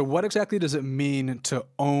 So what exactly does it mean to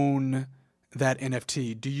own that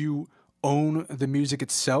NFT? Do you own the music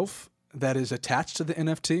itself that is attached to the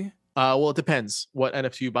NFT? Well, it depends what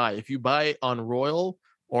NFT you buy. If you buy on Royal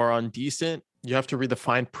or on Decent, you have to read the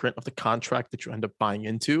fine print of the contract that you end up buying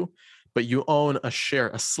into, but you own a share,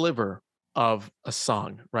 a sliver of a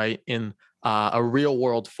song, right? In a real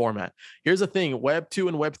world format. Here's the thing, Web 2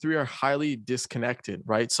 and Web 3 are highly disconnected,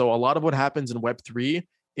 right? So a lot of what happens in Web 3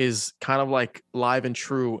 is kind of like live and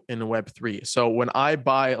true in Web 3. So when I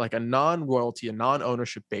buy like a non-royalty, a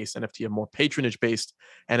non-ownership based NFT, a more patronage based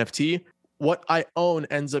NFT, what I own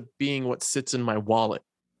ends up being what sits in my wallet,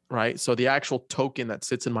 right? So the actual token that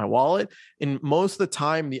sits in my wallet, and most of the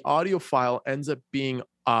time, the audio file ends up being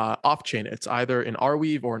off-chain. It's either in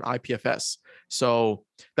Arweave or an IPFS. So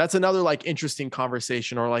that's another like interesting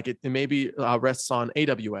conversation, or like it maybe rests on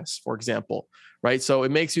AWS, for example, right? So it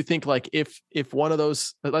makes you think like if one of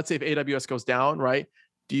those, let's say if AWS goes down, right?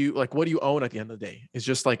 Do you like, what do you own at the end of the day? It's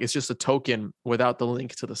just a token without the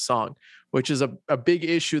link to the song, which is a big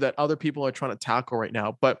issue that other people are trying to tackle right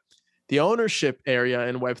now. But the ownership area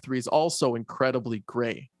in Web3 is also incredibly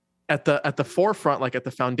gray. At the forefront, like at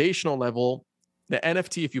the foundational level, the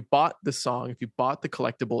NFT, if you bought the song, if you bought the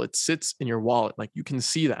collectible, it sits in your wallet. Like you can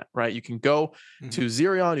see that, right? You can go to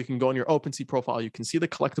Xerion, you can go in your OpenSea profile, you can see the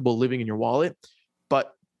collectible living in your wallet,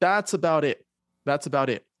 but that's about it. That's about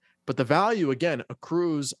it. But the value, again,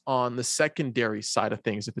 accrues on the secondary side of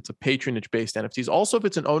things. If it's a patronage-based NFTs, also if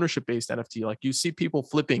it's an ownership-based NFT, like you see people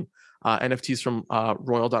flipping NFTs from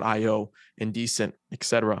Royal.io and Decent,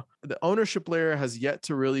 etc. The ownership layer has yet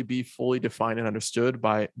to really be fully defined and understood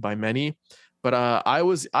by many. But I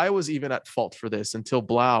was even at fault for this until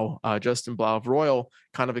Blau, Justin Blau of Royal,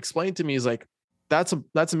 kind of explained to me, is like, that's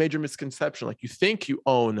a major misconception. Like you think you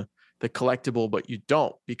own the collectible, but you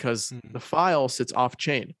don't, because the file sits off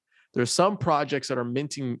chain. There's some projects that are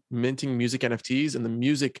minting music NFTs, and the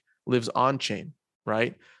music lives on chain,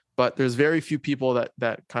 right? But there's very few people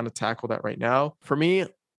that kind of tackle that right now. For me,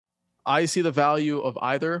 I see the value of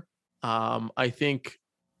either. I think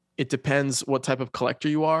it depends what type of collector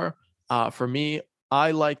you are. For me,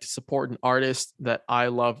 I like to support an artist that I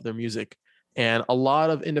love their music. And a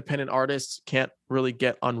lot of independent artists can't really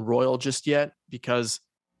get on Royal just yet because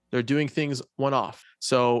they're doing things one-off.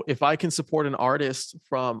 So if I can support an artist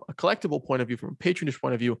from a collectible point of view, from a patronage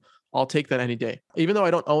point of view, I'll take that any day. Even though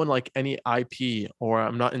I don't own like any IP, or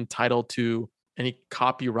I'm not entitled to any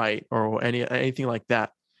copyright or anything like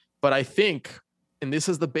that. But I think, and this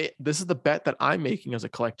is the bet that I'm making as a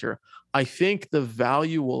collector, I think the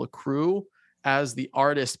value will accrue as the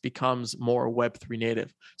artist becomes more Web3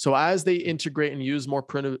 native. So as they integrate and use more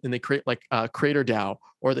primitive, and they create like Creator DAO,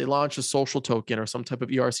 or they launch a social token or some type of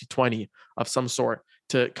ERC20 of some sort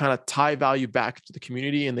to kind of tie value back to the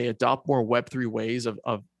community, and they adopt more Web3 ways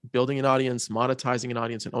of building an audience, monetizing an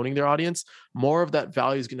audience, and owning their audience, more of that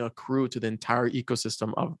value is going to accrue to the entire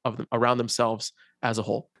ecosystem of them, around themselves as a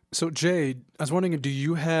whole. So Jay, I was wondering, do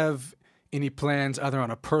you have any plans either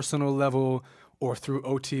on a personal level or through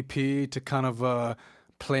OTP to kind of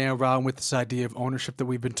play around with this idea of ownership that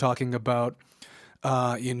we've been talking about?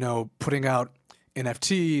 Putting out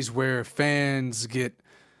NFTs where fans get,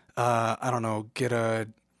 get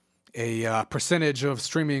a percentage of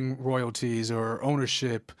streaming royalties or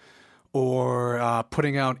ownership, or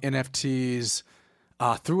putting out NFTs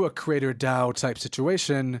through a Creator DAO type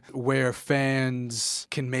situation where fans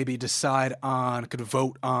can maybe could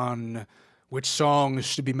vote on which songs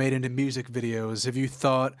should be made into music videos. Have you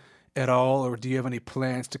thought at all, or do you have any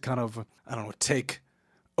plans to kind of, take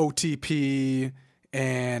OTP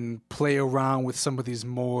and play around with some of these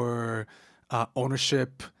more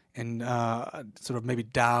ownership and sort of maybe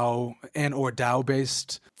DAO or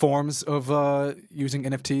DAO-based forms of using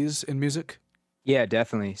NFTs in music? Yeah,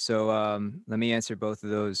 definitely. So let me answer both of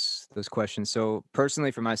those questions. So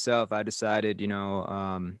personally, for myself, I decided,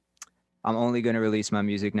 I'm only going to release my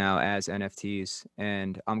music now as NFTs,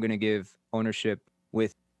 and I'm going to give ownership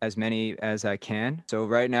with as many as I can. So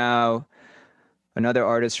right now, another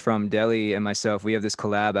artist from Delhi and myself, we have this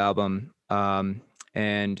collab album,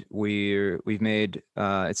 and we've made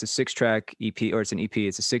it's a 6-track EP, or it's an EP.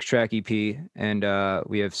 It's a 6-track EP, and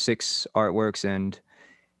we have 6 artworks, and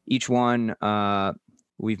each one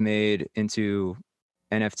we've made into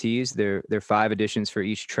NFTs. They're 5 editions for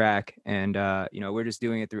each track, and we're just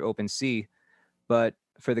doing it through OpenSea. But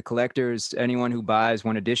for the collectors, anyone who buys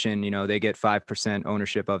one edition, they get 5%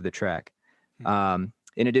 ownership of the track,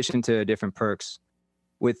 in addition to different perks.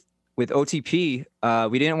 With OTP,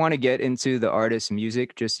 we didn't want to get into the artist's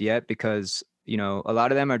music just yet because a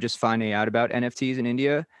lot of them are just finding out about NFTs in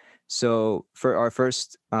India. So for our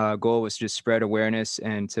first goal was to just spread awareness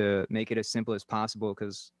and to make it as simple as possible,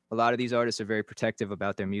 because a lot of these artists are very protective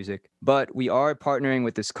about their music. But we are partnering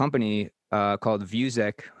with this company called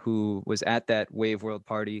Vuzek, who was at that Wave World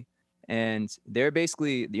party. And they're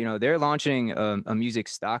basically, they're launching a music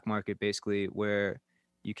stock market, basically, where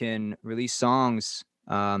you can release songs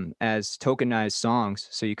as tokenized songs.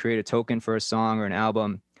 So you create a token for a song or an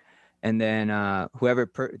album, and then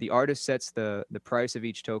the artist sets the price of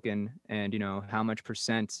each token, and how much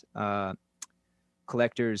percent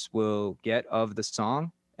collectors will get of the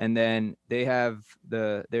song, and then they have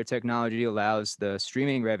their technology allows the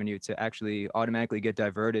streaming revenue to actually automatically get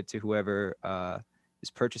diverted to whoever is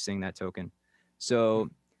purchasing that token. So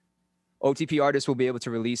OTP artists will be able to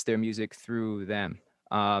release their music through them,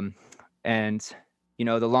 and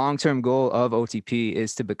the long-term goal of OTP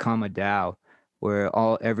is to become a DAO, where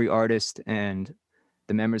every artist and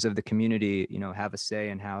the members of the community, have a say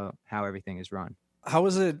in how everything is run.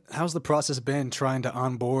 How's the process been trying to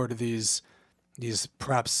onboard these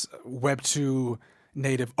perhaps Web2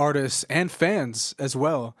 native artists and fans as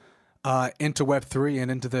well into Web3 and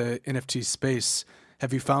into the NFT space?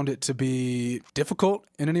 Have you found it to be difficult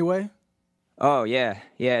in any way? Oh yeah.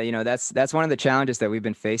 That's one of the challenges that we've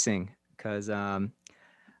been facing, because the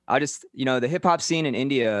hip hop scene in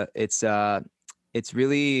India, it's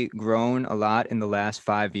really grown a lot in the last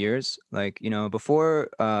 5 years. Like, before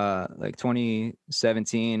like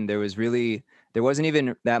 2017, there wasn't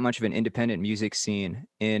even that much of an independent music scene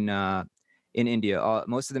in India.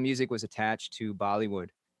 Most of the music was attached to Bollywood.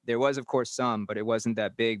 There was, of course, some, but it wasn't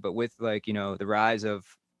that big. But with the rise of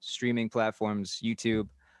streaming platforms, YouTube,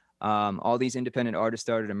 all these independent artists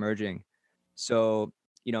started emerging. So,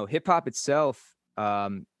 hip hop itself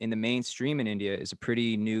in the mainstream in India is a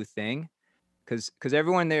pretty new thing, because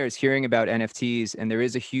everyone there is hearing about NFTs, and there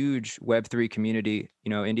is a huge Web3 community.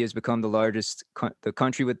 India has become the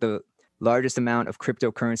country with the largest amount of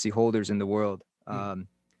cryptocurrency holders in the world,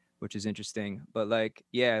 which is interesting. But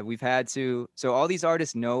so all these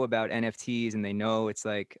artists know about NFTs, and they know it's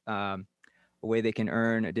like a way they can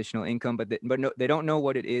earn additional income, but they don't know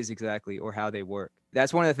what it is exactly or how they work.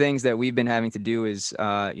 That's one of the things that we've been having to do is,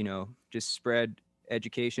 just spread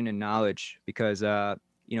education and knowledge, because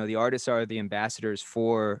the artists are the ambassadors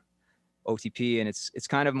for OTP, and it's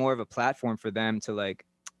kind of more of a platform for them to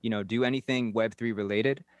do anything Web3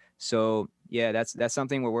 related. So yeah, that's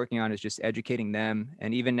something we're working on, is just educating them.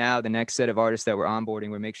 And even now, the next set of artists that we're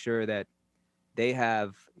onboarding, we make sure that they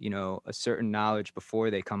have, a certain knowledge before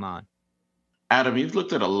they come on. Adam, you've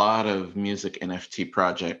looked at a lot of music NFT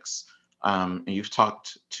projects. And you've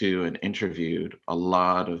talked to and interviewed a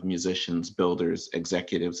lot of musicians, builders,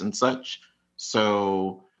 executives, and such.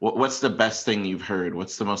 So what's the best thing you've heard?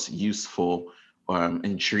 What's the most useful,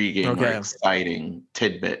 intriguing, or exciting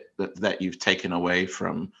tidbit that you've taken away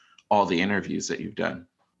from all the interviews that you've done?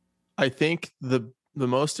 I think the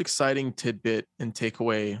most exciting tidbit and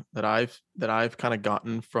takeaway that I've kind of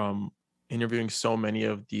gotten from interviewing so many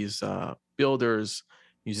of these builders,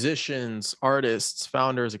 musicians, artists,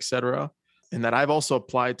 founders, etc., and that I've also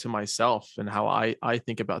applied to myself and how I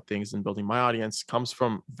think about things and building my audience, comes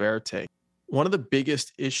from Verte. One of the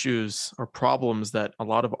biggest issues or problems that a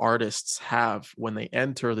lot of artists have when they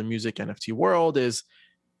enter the music NFT world is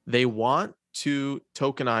they want to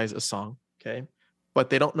tokenize a song, okay, but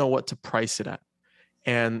they don't know what to price it at.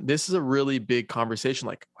 And this is a really big conversation.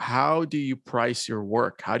 Like, how do you price your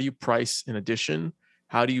work? How do you price an edition?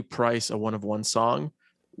 How do you price a one-of-one song?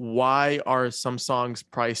 Why are some songs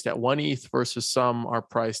priced at 1 ETH versus some are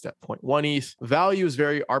priced at 0.1 ETH? Value is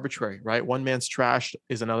very arbitrary, right? One man's trash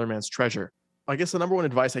is another man's treasure. I guess the number one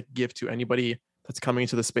advice I could give to anybody that's coming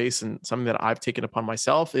into the space, and something that I've taken upon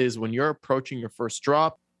myself, is when you're approaching your first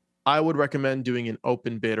drop, I would recommend doing an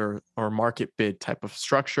open bid or market bid type of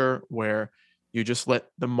structure, where you just let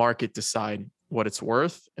the market decide what it's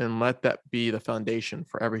worth, and let that be the foundation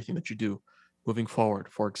for everything that you do moving forward.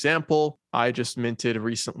 For example, I just minted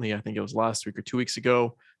recently, I think it was last week or 2 weeks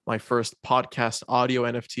ago, my first podcast audio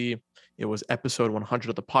NFT. It was episode 100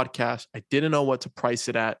 of the podcast. I didn't know what to price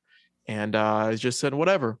it at. And I just said,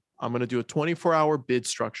 whatever, I'm going to do a 24-hour bid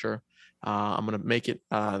structure. I'm going to make it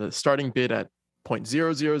the starting bid at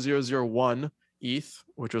 0.00001 ETH,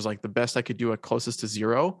 which was like the best I could do at closest to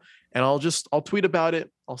zero. And I'll tweet about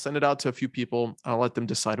it. I'll send it out to a few people. I'll let them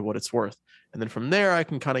decide what it's worth. And then from there, I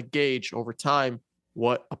can kind of gauge over time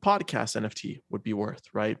what a podcast NFT would be worth,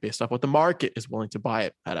 right? Based off what the market is willing to buy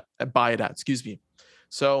it at, excuse me.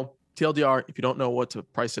 So TLDR, if you don't know what to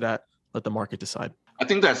price it at, let the market decide. I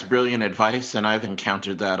think that's brilliant advice, and I've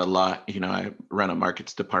encountered that a lot. I run a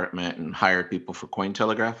markets department and hire people for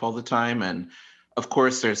Cointelegraph all the time. And Of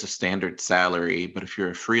course, there's a standard salary, but if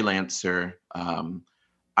you're a freelancer,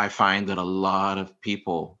 I find that a lot of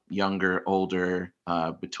people, younger, older,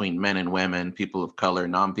 between men and women, people of color,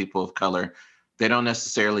 non-people of color, they don't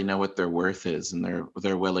necessarily know what their worth is, and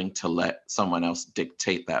they're willing to let someone else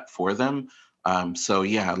dictate that for them. So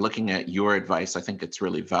yeah, looking at your advice, I think it's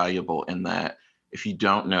really valuable in that if you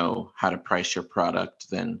don't know how to price your product,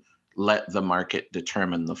 then let the market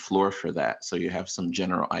determine the floor for that. So you have some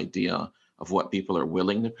general idea of what people are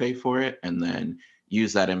willing to pay for it, and then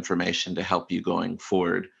use that information to help you going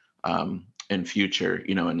forward in future,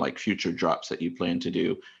 in like future drops that you plan to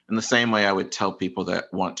do. In the same way, I would tell people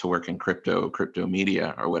that want to work in crypto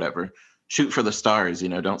media or whatever, shoot for the stars.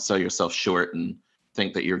 Don't sell yourself short and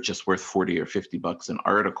think that you're just worth 40 or $50 an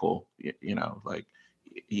article. Like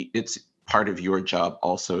it's part of your job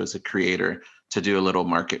also as a creator to do a little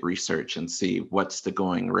market research and see what's the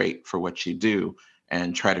going rate for what you do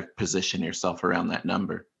and try to position yourself around that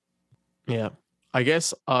number. Yeah. I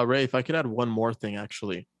guess, Ray, if I could add one more thing,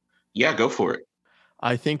 actually. Yeah, go for it.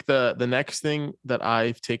 I think the next thing that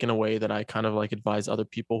I've taken away that I kind of like advise other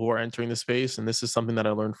people who are entering the space, and this is something that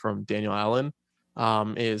I learned from Daniel Allen,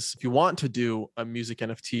 is if you want to do a music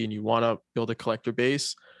NFT and you want to build a collector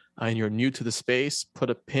base and you're new to the space, put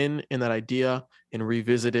a pin in that idea and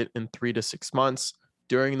revisit it in 3 to 6 months.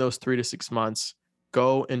 During those 3 to 6 months,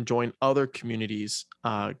 go and join other communities,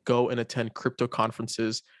 go and attend crypto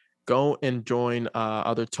conferences, go and join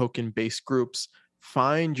other token-based groups.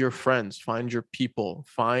 Find your friends, find your people,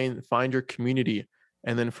 find your community,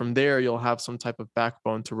 and then from there you'll have some type of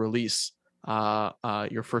backbone to release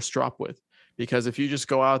your first drop with. Because if you just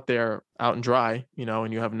go out there out and dry,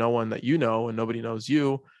 and you have no one that and nobody knows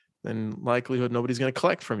you, then likelihood nobody's going to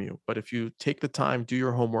collect from you. But if you take the time, do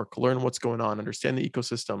your homework, learn what's going on, understand the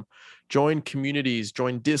ecosystem, join communities,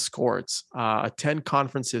 join discords, attend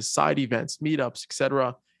conferences, side events, meetups,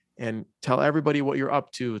 etc., and tell everybody what you're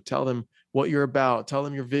up to, tell them what you're about, tell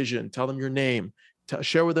them your vision, tell them your name,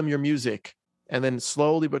 share with them your music. And then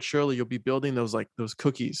slowly but surely you'll be building those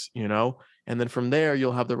cookies, and then from there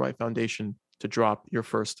you'll have the right foundation to drop your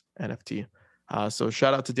first NFT. So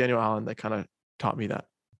shout out to Daniel Allen that kind of taught me that.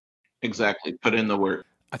 Exactly. Put in the work.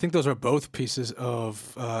 I think those are both pieces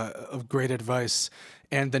of great advice,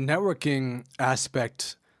 and the networking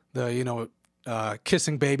aspect, the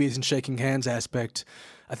kissing babies and shaking hands aspect,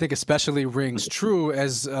 I think especially rings true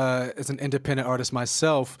as an independent artist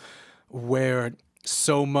myself, where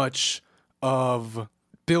so much of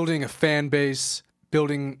building a fan base,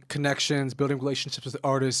 building connections, building relationships with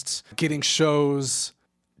artists, getting shows,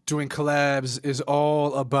 doing collabs is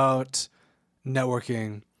all about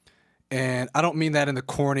networking. And I don't mean that in the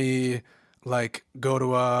corny, like go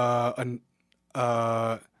to a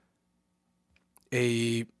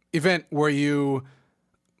event where you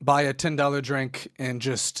buy a $10 drink and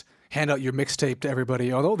just hand out your mixtape to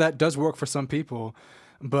everybody, although that does work for some people.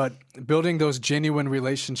 But building those genuine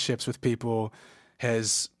relationships with people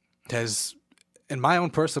has, in my own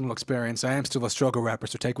personal experience, I am still a struggle rapper,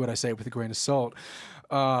 so take what I say with a grain of salt,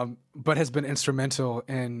 but has been instrumental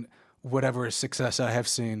in whatever success I have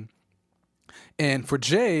seen. And for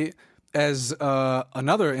Jay, as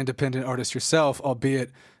another independent artist yourself,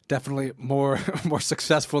 albeit definitely more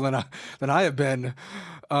successful than I have been,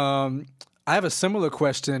 I have a similar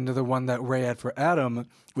question to the one that Ray had for Adam,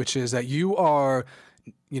 which is that you are,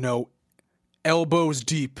 elbows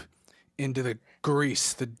deep into the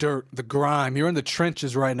grease, the dirt, the grime. You're in the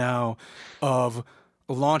trenches right now of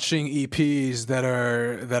launching EPs that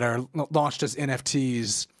are launched as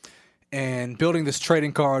NFTs and building this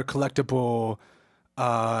trading card collectible,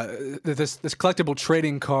 this collectible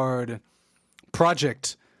trading card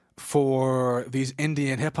project for these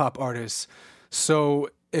indie and hip hop artists. So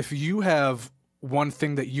if you have one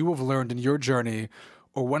thing that you have learned in your journey,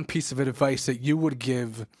 or one piece of advice that you would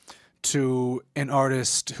give to an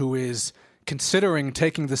artist who is considering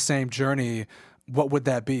taking the same journey, what would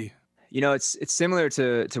that be? It's similar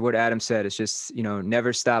to what Adam said. It's just,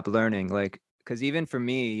 never stop learning. Like, because even for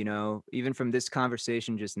me, even from this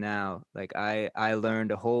conversation just now, like I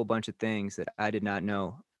learned a whole bunch of things that I did not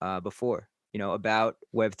know before, about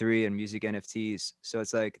Web3 and music NFTs. So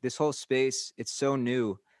it's like this whole space, it's so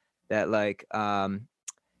new that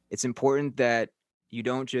it's important that you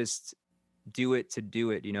don't just do it to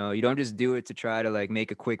do it. You don't just do it to try to like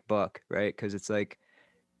make a quick buck, right? Because it's like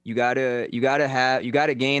you gotta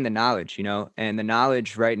gain the knowledge, and the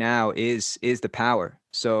knowledge right now is the power.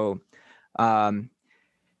 So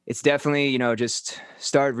it's definitely, just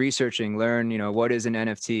start researching, learn, what is an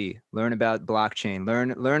NFT, learn about blockchain,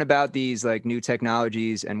 learn about these like new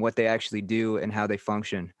technologies and what they actually do and how they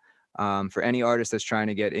function. For any artist that's trying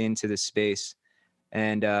to get into this space,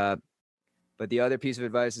 And but the other piece of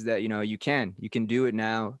advice is that, you know, you can do it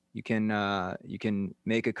now. You can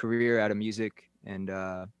make a career out of music and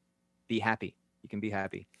be happy. You can be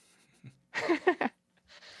happy.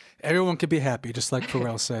 Everyone can be happy, just like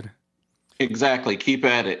Pharrell said. Exactly. Keep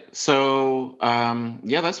at it. So,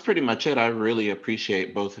 yeah, that's pretty much it. I really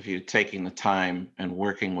appreciate both of you taking the time and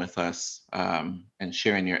working with us, and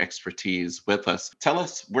sharing your expertise with us. Tell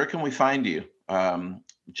us, where can we find you,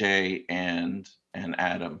 Jay and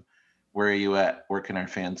Adam? Where are you at? Where can our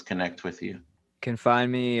fans connect with you? Can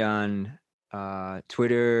find me on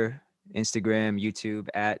Twitter, Instagram, YouTube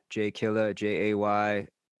at JKilla, JAY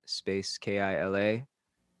space KILA,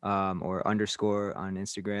 or underscore on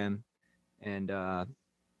Instagram. And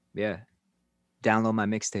yeah, download my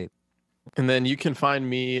mixtape. And then you can find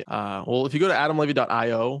me, if you go to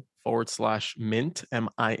adamlevy.io/mint,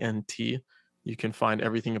 MINT, you can find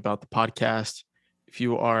everything about the podcast. If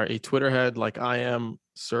you are a Twitter head like I am,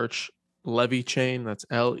 search Levy Chain. That's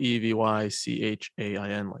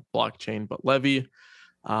LEVYCHAIN, like blockchain, but Levy.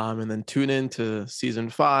 And then tune in to season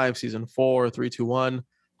 5, season 4, 3, 2, 1.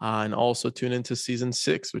 And also tune into season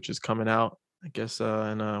 6, which is coming out, I guess,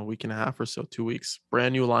 in a week and a half or so, 2 weeks.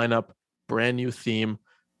 Brand new lineup, brand new theme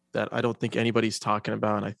that I don't think anybody's talking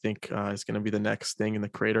about. And I think is going to be the next thing in the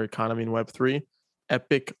creator economy in Web3.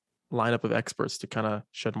 Epic lineup of experts to kind of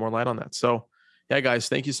shed more light on that. So yeah, guys,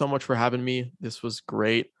 thank you so much for having me. This was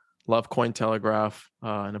great. Love Cointelegraph,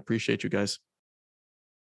 and appreciate you guys.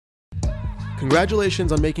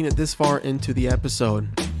 Congratulations on making it this far into the episode.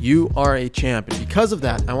 You are a champ. And because of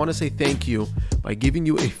that, I want to say thank you by giving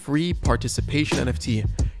you a free participation NFT.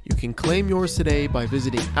 You can claim yours today by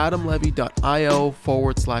visiting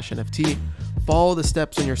adamlevy.io/NFT. Follow the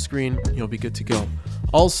steps on your screen, and you'll be good to go.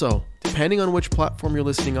 Also, depending on which platform you're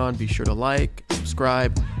listening on, be sure to like,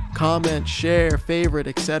 subscribe, comment, share, favorite,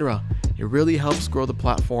 etc. It really helps grow the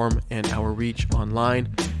platform and our reach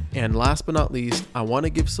online. And last but not least, I want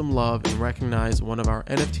to give some love and recognize one of our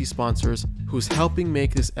NFT sponsors who's helping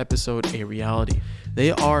make this episode a reality.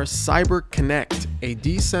 They are CyberConnect, a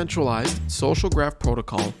decentralized social graph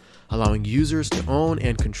protocol allowing users to own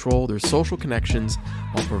and control their social connections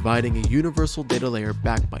while providing a universal data layer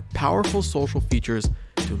backed by powerful social features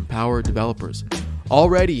to empower developers.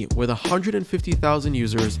 Already, with 150,000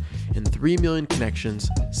 users and 3 million connections,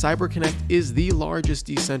 CyberConnect is the largest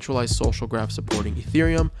decentralized social graph supporting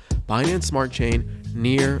Ethereum, Binance Smart Chain,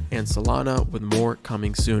 Near, and Solana, with more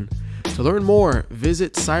coming soon. To learn more,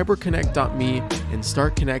 visit cyberconnect.me and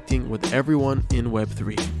start connecting with everyone in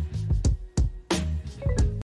Web3.